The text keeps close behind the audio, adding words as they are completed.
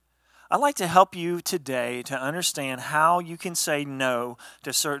I'd like to help you today to understand how you can say no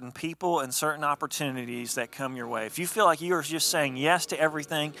to certain people and certain opportunities that come your way. If you feel like you're just saying yes to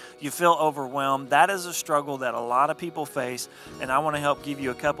everything, you feel overwhelmed, that is a struggle that a lot of people face, and I want to help give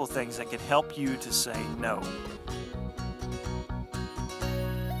you a couple things that could help you to say no.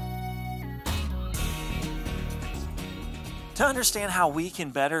 To understand how we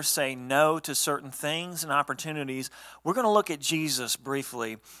can better say no to certain things and opportunities, we're going to look at Jesus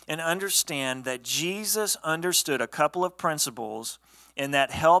briefly and understand that Jesus understood a couple of principles and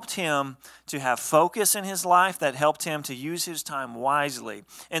that helped him to have focus in his life, that helped him to use his time wisely.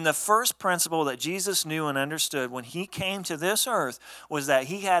 And the first principle that Jesus knew and understood when he came to this earth was that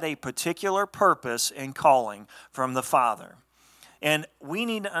he had a particular purpose and calling from the Father. And we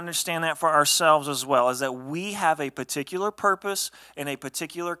need to understand that for ourselves as well, is that we have a particular purpose and a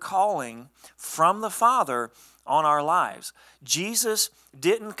particular calling from the Father on our lives. Jesus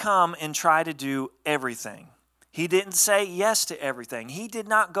didn't come and try to do everything. He didn't say yes to everything. He did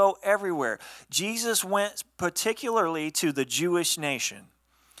not go everywhere. Jesus went particularly to the Jewish nation.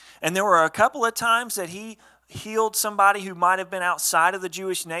 And there were a couple of times that he healed somebody who might have been outside of the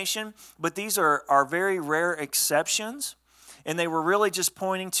Jewish nation, but these are very rare exceptions. And they were really just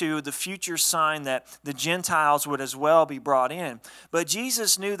pointing to the future sign that the Gentiles would as well be brought in. But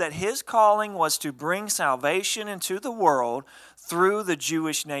Jesus knew that his calling was to bring salvation into the world through the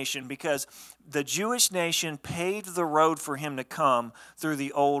Jewish nation, because the Jewish nation paved the road for him to come through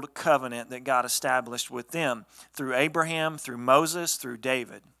the old covenant that God established with them, through Abraham, through Moses, through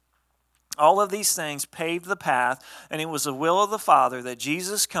David. All of these things paved the path, and it was the will of the Father that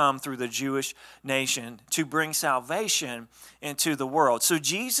Jesus come through the Jewish nation to bring salvation into the world. So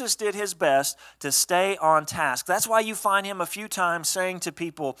Jesus did his best to stay on task. That's why you find him a few times saying to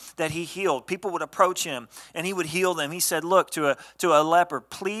people that he healed. People would approach him, and he would heal them. He said, look, to a leper,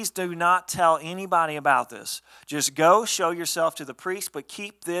 please do not tell anybody about this. Just go, show yourself to the priest, but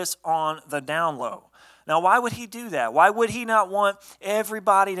keep this on the down low. Now, why would he do that? Why would he not want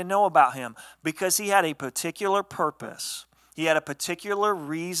everybody to know about him? Because he had a particular purpose. He had a particular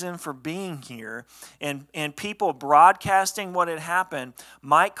reason for being here, and people broadcasting what had happened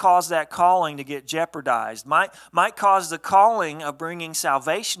might cause that calling to get jeopardized, might cause the calling of bringing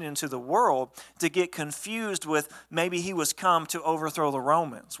salvation into the world to get confused with maybe he was come to overthrow the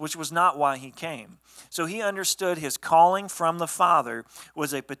Romans, which was not why he came. So he understood his calling from the Father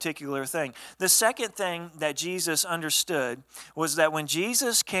was a particular thing. The second thing that Jesus understood was that when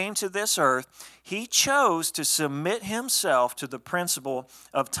Jesus came to this earth, he chose to submit himself to the principle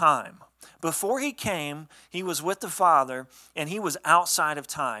of time. Before he came, he was with the Father, and he was outside of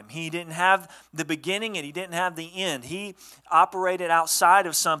time. He didn't have the beginning and he didn't have the end. He operated outside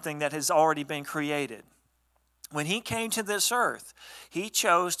of something that has already been created. When he came to this earth, he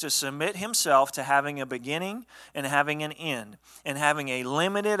chose to submit himself to having a beginning and having an end, and having a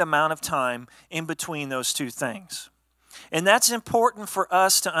limited amount of time in between those two things. And that's important for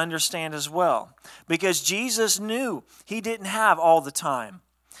us to understand as well, because Jesus knew he didn't have all the time.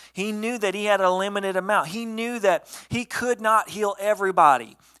 He knew that he had a limited amount. He knew that he could not heal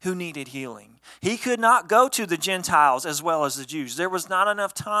everybody who needed healing. He could not go to the Gentiles as well as the Jews. There was not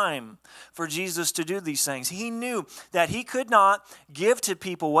enough time for Jesus to do these things. He knew that he could not give to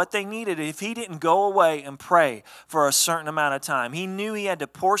people what they needed if he didn't go away and pray for a certain amount of time. He knew he had to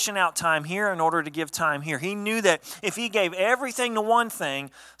portion out time here in order to give time here. He knew that if he gave everything to one thing,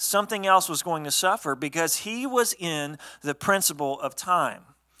 something else was going to suffer, because he was in the principle of time.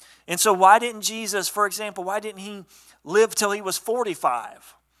 And so why didn't Jesus, for example, why didn't he live till he was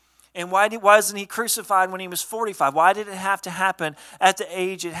 45? And why wasn't he crucified when he was 45? Why did it have to happen at the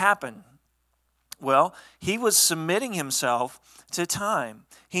age it happened? Well, he was submitting himself to time.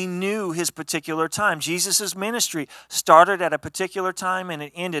 He knew his particular time. Jesus' ministry started at a particular time and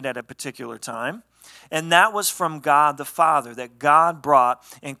it ended at a particular time. And that was from God the Father, that God brought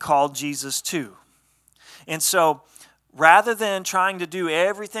and called Jesus to. And so, rather than trying to do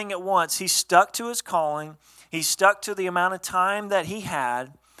everything at once, he stuck to his calling. He stuck to the amount of time that he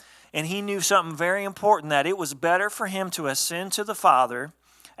had. And he knew something very important, that it was better for him to ascend to the Father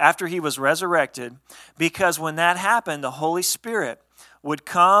after he was resurrected, because when that happened, the Holy Spirit would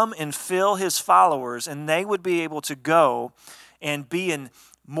come and fill his followers, and they would be able to go and be in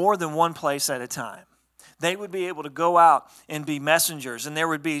more than one place at a time. They would be able to go out and be messengers, and there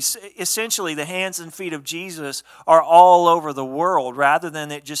would be essentially the hands and feet of Jesus are all over the world, rather than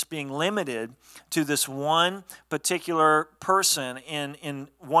it just being limited to this one particular person in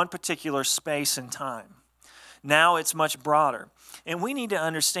one particular space and time. Now it's much broader. And we need to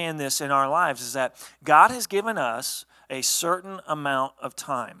understand this in our lives, is that God has given us a certain amount of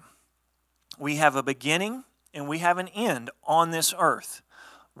time. We have a beginning and we have an end on this earth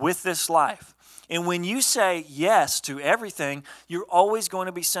with this life. And when you say yes to everything, you're always going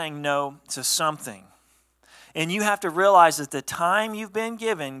to be saying no to something. And you have to realize that the time you've been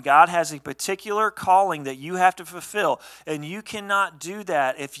given, God has a particular calling that you have to fulfill. And you cannot do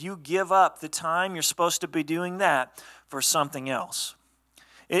that if you give up the time you're supposed to be doing that for something else.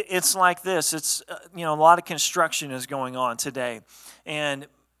 It's like this. It's, a lot of construction is going on today. And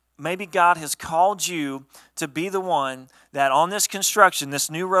maybe God has called you to be the one that on this construction, this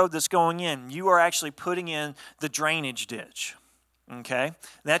new road that's going in, you are actually putting in the drainage ditch. Okay?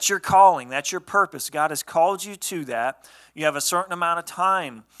 That's your calling. That's your purpose. God has called you to that. You have a certain amount of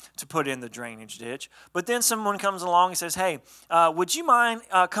time to put in the drainage ditch. But then someone comes along and says, hey, would you mind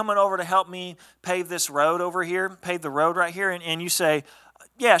coming over to help me pave this road over here, pave the road right here? And you say,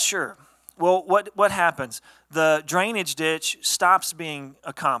 yeah, sure. Well, what happens? The drainage ditch stops being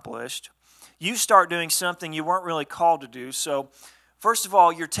accomplished. You start doing something you weren't really called to do. So, first of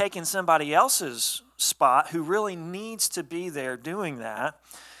all, you're taking somebody else's spot who really needs to be there doing that.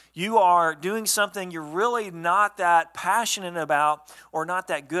 You are doing something you're really not that passionate about or not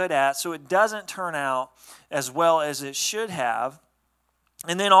that good at, so it doesn't turn out as well as it should have.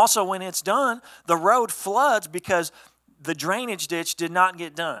 And then also when it's done, the road floods because the drainage ditch did not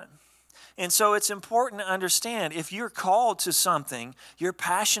get done. And so it's important to understand if you're called to something, you're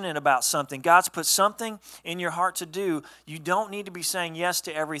passionate about something, God's put something in your heart to do, you don't need to be saying yes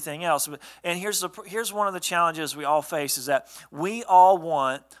to everything else. And here's one of the challenges we all face is that we all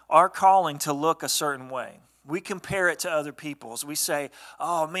want our calling to look a certain way. We compare it to other people's. We say,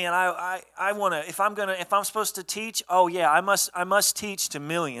 "Oh man, I want to. If I'm supposed to teach, oh yeah, I must teach to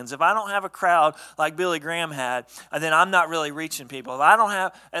millions. If I don't have a crowd like Billy Graham had, then I'm not really reaching people. If I don't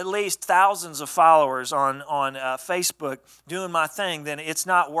have at least thousands of followers on Facebook doing my thing, then it's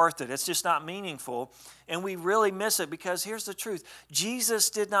not worth it. It's just not meaningful." And we really miss it because here's the truth: Jesus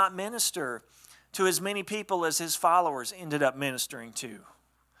did not minister to as many people as his followers ended up ministering to.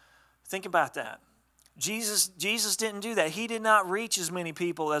 Think about that. Jesus didn't do that. He did not reach as many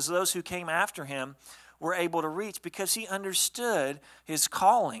people as those who came after him were able to reach because he understood his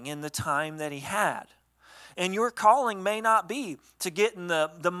calling in the time that he had. And your calling may not be to get in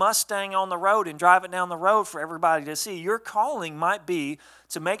the Mustang on the road and drive it down the road for everybody to see. Your calling might be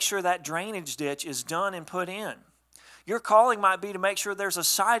to make sure that drainage ditch is done and put in. Your calling might be to make sure there's a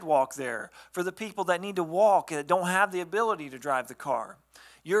sidewalk there for the people that need to walk and that don't have the ability to drive the car.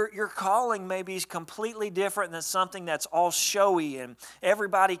 Your calling may be completely different than something that's all showy and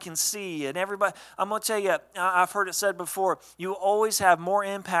everybody can see and everybody. I'm going to tell you, I've heard it said before, you always have more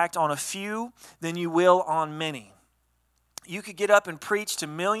impact on a few than you will on many. You could get up and preach to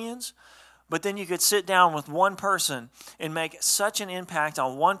millions, but then you could sit down with one person and make such an impact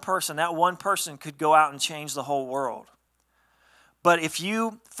on one person, that one person could go out and change the whole world. But if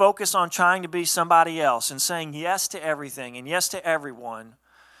you focus on trying to be somebody else and saying yes to everything and yes to everyone,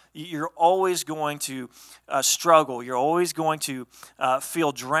 you're always going to struggle. You're always going to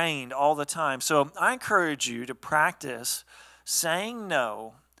feel drained all the time. So I encourage you to practice saying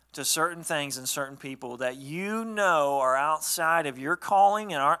no to certain things and certain people that you know are outside of your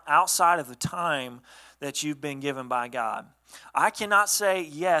calling and are outside of the time that you've been given by God. I cannot say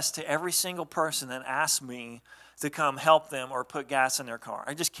yes to every single person that asks me to come help them or put gas in their car.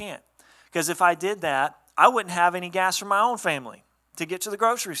 I just can't. Because if I did that, I wouldn't have any gas for my own family to get to the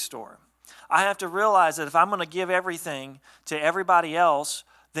grocery store. I have to realize that if I'm going to give everything to everybody else,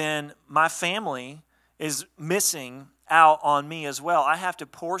 then my family is missing out on me as well. I have to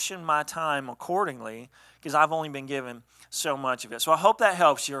portion my time accordingly because I've only been given so much of it. So I hope that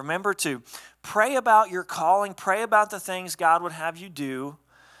helps you. Remember to pray about your calling, pray about the things God would have you do,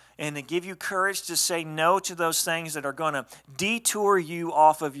 and to give you courage to say no to those things that are going to detour you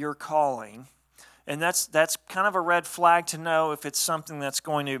off of your calling. And that's kind of a red flag to know if it's something that's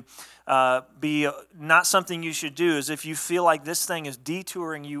going to be not something you should do, is if you feel like this thing is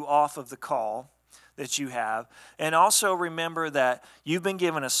detouring you off of the call that you have. And also remember that you've been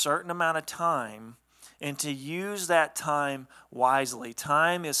given a certain amount of time and to use that time wisely.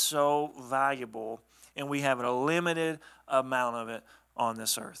 Time is so valuable and we have a limited amount of it on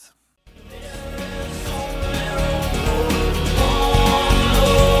this earth.